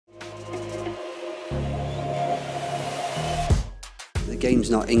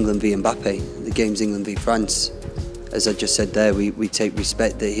game's not England v Mbappe, the game's England v France. As I just said there, we take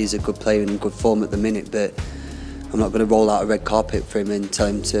respect that he's a good player and in good form at the minute, but I'm not going to roll out a red carpet for him and tell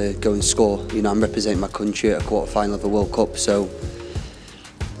him to go and score. You know, I'm representing my country at a quarter-final of a World Cup, so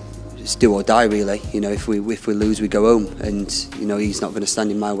it's do or die really. You know, if we lose, we go home, and you know he's not going to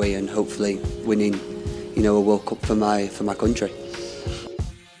stand in my way, and hopefully winning, you know, a World Cup for my country.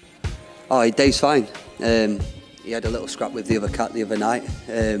 Oh, Dave's fine. He had a little scrap with the other cat the other night.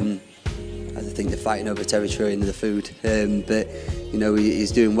 I think they're fighting over territory and the food, but you know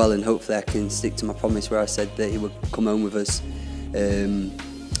he's doing well, and hopefully I can stick to my promise where I said that he would come home with us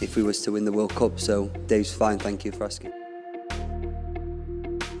if we was to win the World Cup. So Dave's fine, thank you for asking.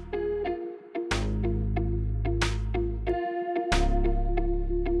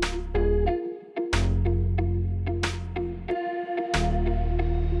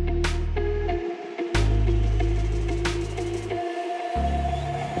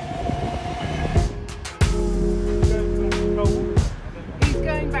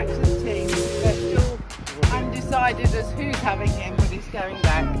 Decided as who's having him, but he's going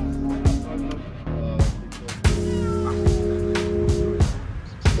back.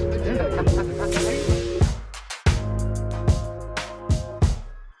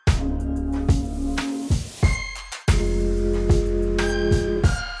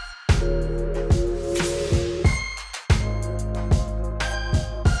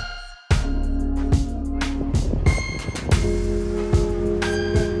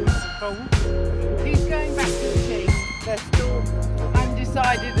 He's going back to the team. They're still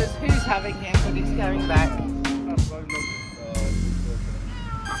undecided as who's having him, but he's going back.